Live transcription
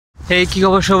Hey কি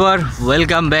খবর সবার,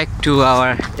 welcome back to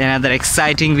our another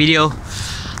exciting video.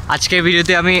 আজকের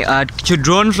ভিডিওতে আমি কিছু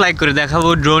ড্রোন ফ্লাই করে দেখাবো,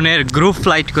 ড্রোনের গ্রুপ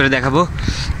ফ্লাইট করে দেখাবো।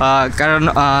 কারণ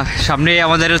সামনে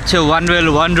আমাদের হচ্ছে ওয়ান ওয়েল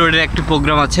ওয়ান রোডের একটি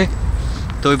প্রোগ্রাম আছে।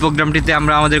 তো ওই প্রোগ্রামটিতে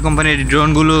আমরা আমাদের কোম্পানির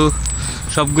ড্রোনগুলো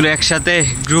সবগুলো একসাথে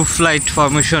গ্রুপ ফ্লাইট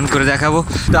ফরমেশন করে দেখাবো।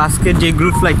 তো আজকের যে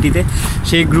গ্রুপ ফ্লাইটটিতে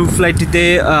সেই গ্রুপ ফ্লাইটটিতে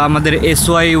আমাদের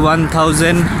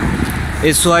SY-1200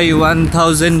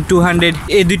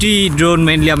 এই দুটি ড্রোন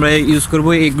মেইনলি আমরা ইউজ করব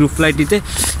এই গ্রুপ ফ্লাইটটিতে,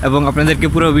 এবং আপনাদেরকে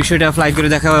পুরো বিষয়টা ফ্লাই করে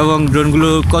দেখাবো এবং ড্রোনগুলো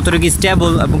কতটুকু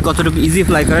স্টেবল এবং কতটুকু ইজি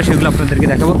ফ্লাই করা সেগুলো আপনাদেরকে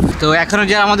দেখাবো। তো এখনও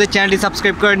যারা আমাদের চ্যানেলটি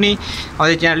সাবস্ক্রাইব করেনি,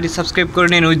 আমাদের চ্যানেলটি সাবস্ক্রাইব করে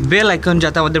নিন উইথ বেল আইকন,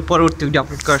 যাতে আমাদের পরবর্তী ভিডিও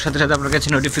আপলোড করার সাথে সাথে আপনার কাছে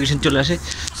নোটিফিকেশন চলে আসে।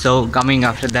 So coming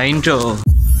after the intro.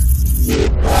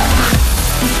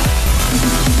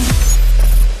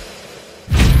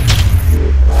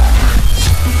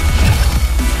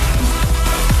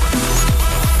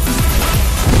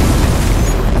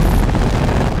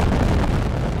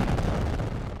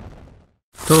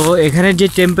 তো এখানে যে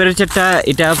টেম্পারেচারটা,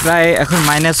 এটা প্রায় এখন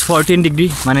 -14 ডিগ্রি,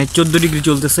 মানে 14 ডিগ্রি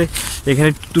চলতেছে। এখানে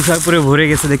তুষার পরে ভরে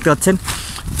গেছে দেখতে পাচ্ছেন।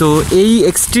 তো এই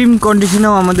এক্সট্রিম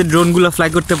কন্ডিশনেও আমাদের ড্রোনগুলো ফ্লাই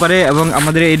করতে পারে, এবং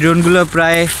আমাদের এই ড্রোনগুলো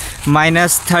প্রায়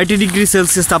 -30 ডিগ্রি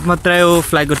সেলসিয়াস তাপমাত্রায়ও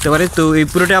ফ্লাই করতে পারে। তো এই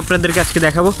পুরোটা আপনাদেরকে আজকে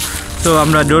দেখাবো। তো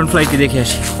আমরা ড্রোন ফ্লাইটটি দেখে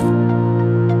আসি।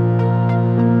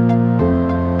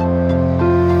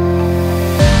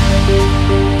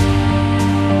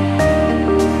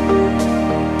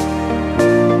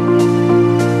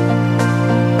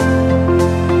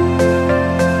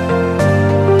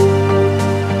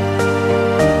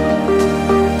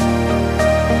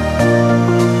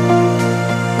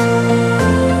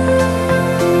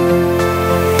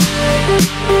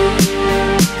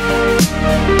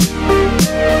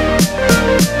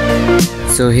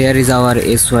 So here is our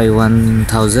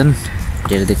SY-1000,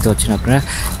 যেটা দেখতে পাচ্ছেন আপনারা।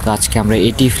 তো আজকে আমরা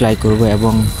এটি ফ্লাই করব,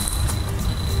 এবং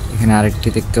এখানে আরেকটি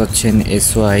দেখতে পাচ্ছেন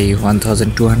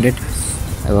SY-1200,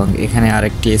 এবং এখানে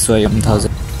আরেকটি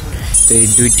SY-1000। তো এই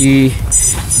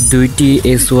দুইটি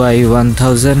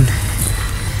SY-1000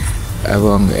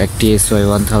 এবং একটি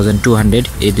SY-1200,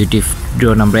 এই দুইটি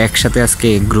ড্রোন আমরা একসাথে আজকে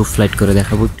গ্রুপ ফ্লাইট করে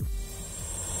দেখাবো।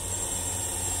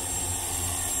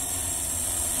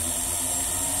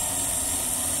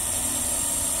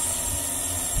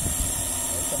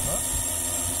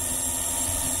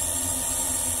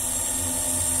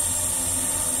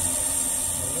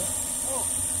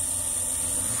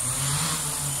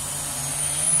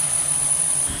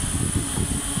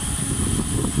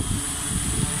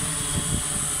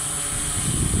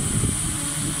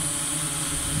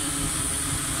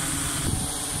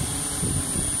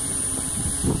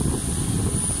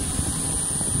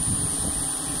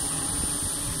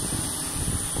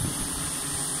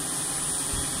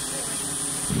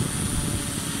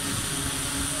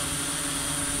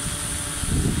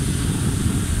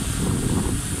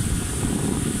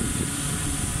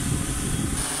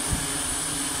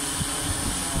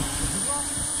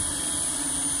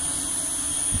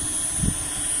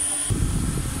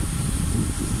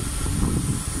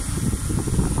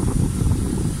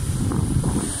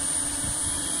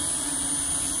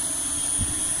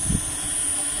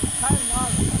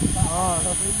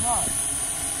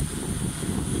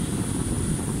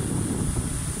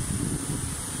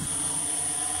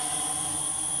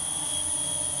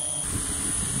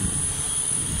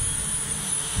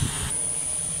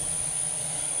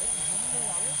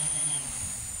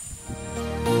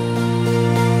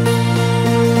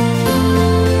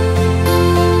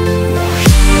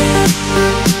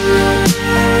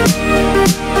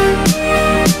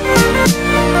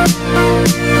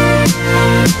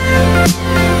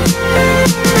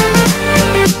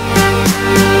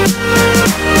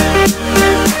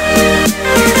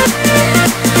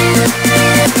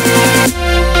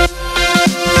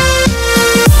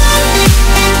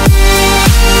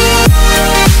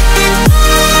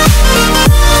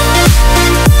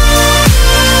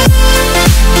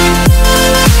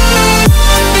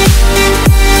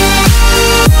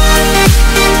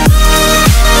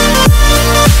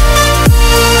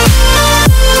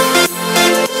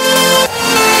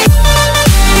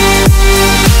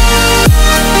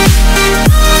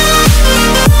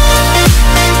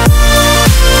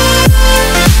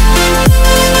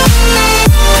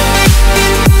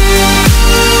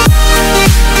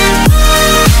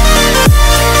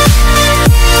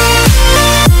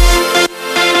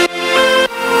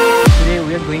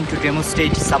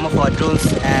 Demonstrate some of our drones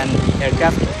and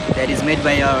aircraft that is made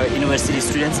by our university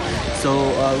students. So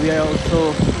we are also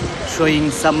showing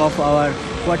some of our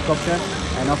quadcopter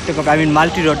and octocopter, I mean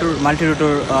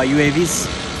multi-rotor UAVs.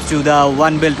 to the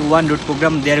One Belt One Road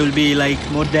program. There will be like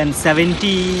more than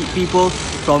 70 people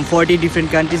from 40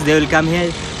 different countries. They will come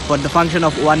here for the function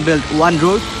of One Belt One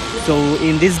Road. So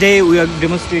in this day we are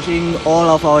demonstrating all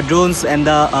of our drones and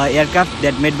the aircraft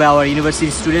that made by our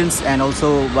university students and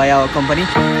also by our company.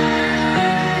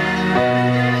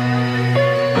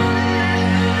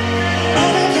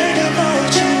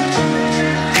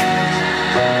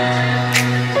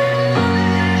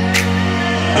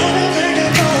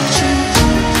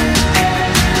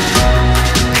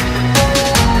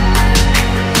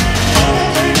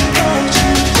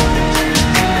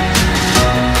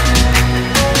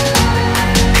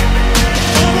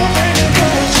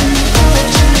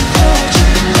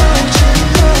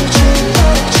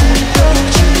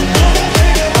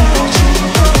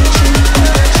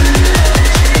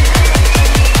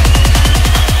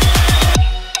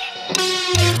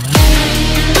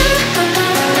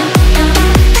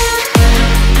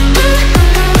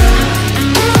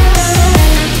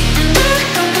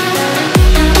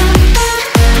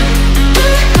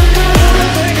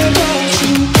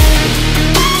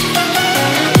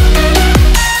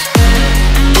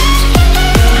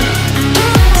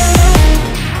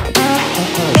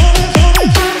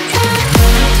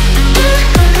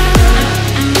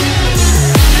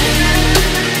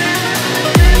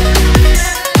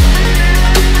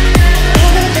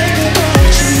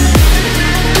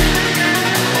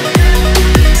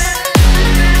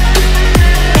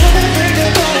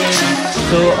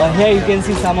 Here you can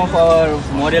see some of our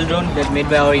model drone that made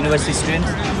by our university students.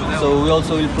 So we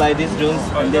also will fly these drones,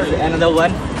 and there's another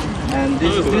one. And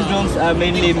these drones are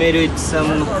mainly made with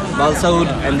some balsa wood,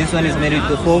 and this one is made with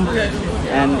the foam.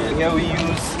 And here we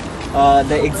use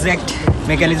the exact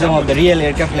mechanism of the real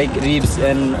aircraft, like ribs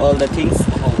and all the things.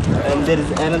 And there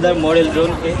is another model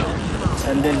drone here,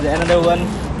 and there is another one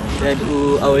that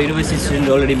our university student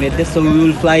already made this. So we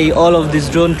will fly all of this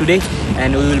drone today,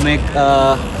 and we will make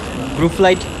group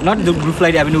flight, not the group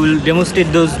flight, I mean we will demonstrate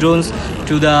those drones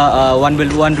to the One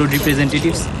Belt One Road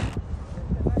representatives.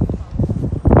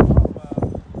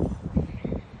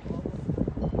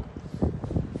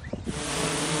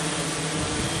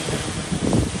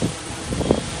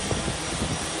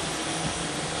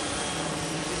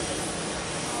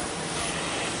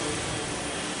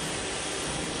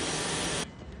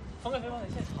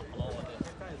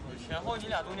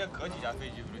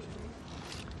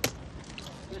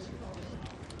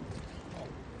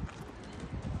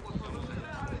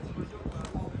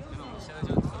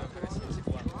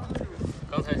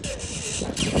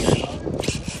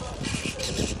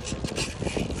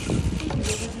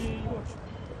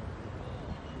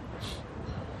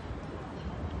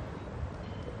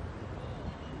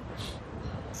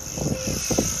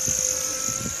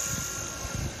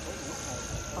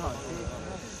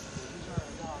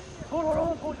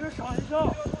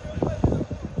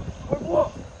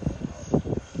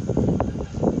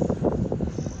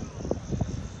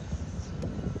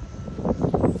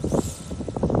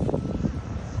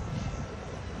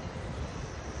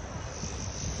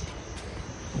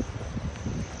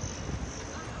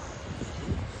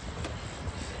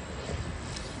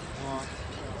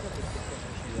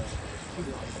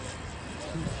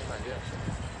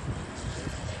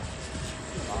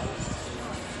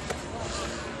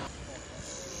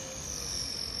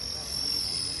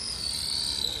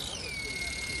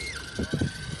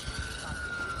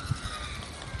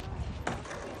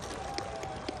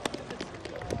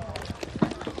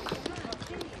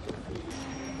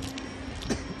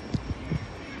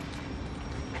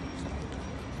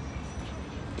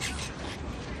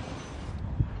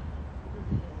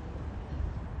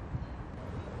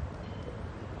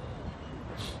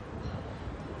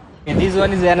 And this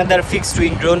one is another fixed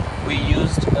wing drone. We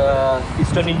used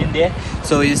piston engine there,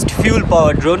 so it's fuel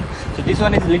powered drone. So this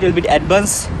one is a little bit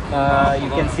advanced. You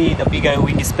can see the bigger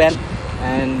wingspan,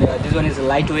 and this one is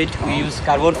lightweight. We use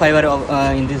carbon fiber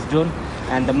in this drone,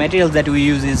 and the materials that we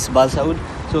use is balsa wood.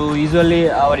 So usually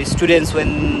our students,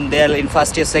 when they are in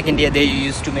first year, second year, they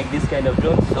used to make this kind of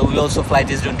drone. So we also fly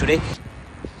this drone today.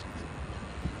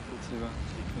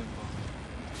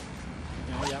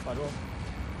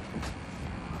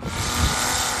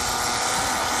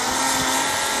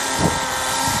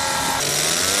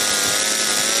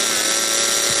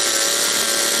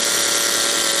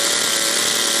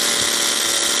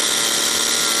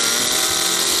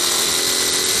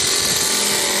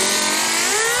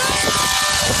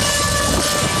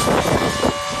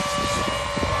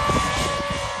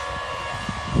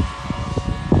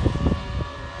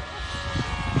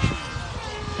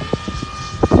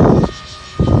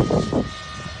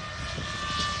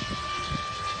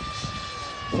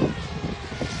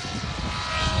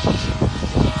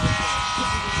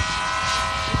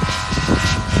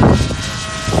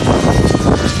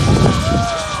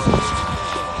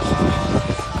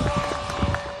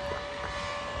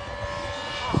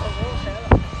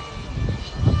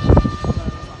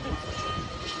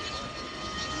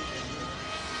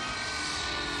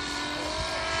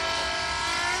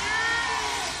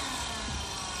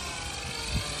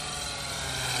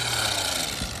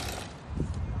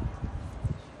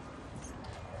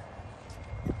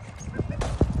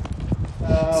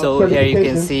 So here you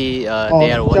can see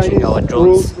they are watching our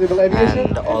drones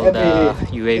and all the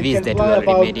UAVs that we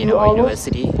already made in our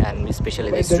university, and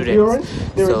especially the students.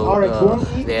 So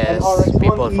there's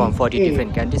people from 40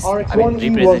 different countries, I mean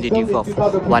representative of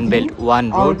One Belt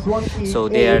One Road. So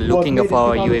they are looking at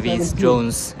our UAVs,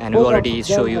 drones, and we already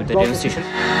show you the demonstration.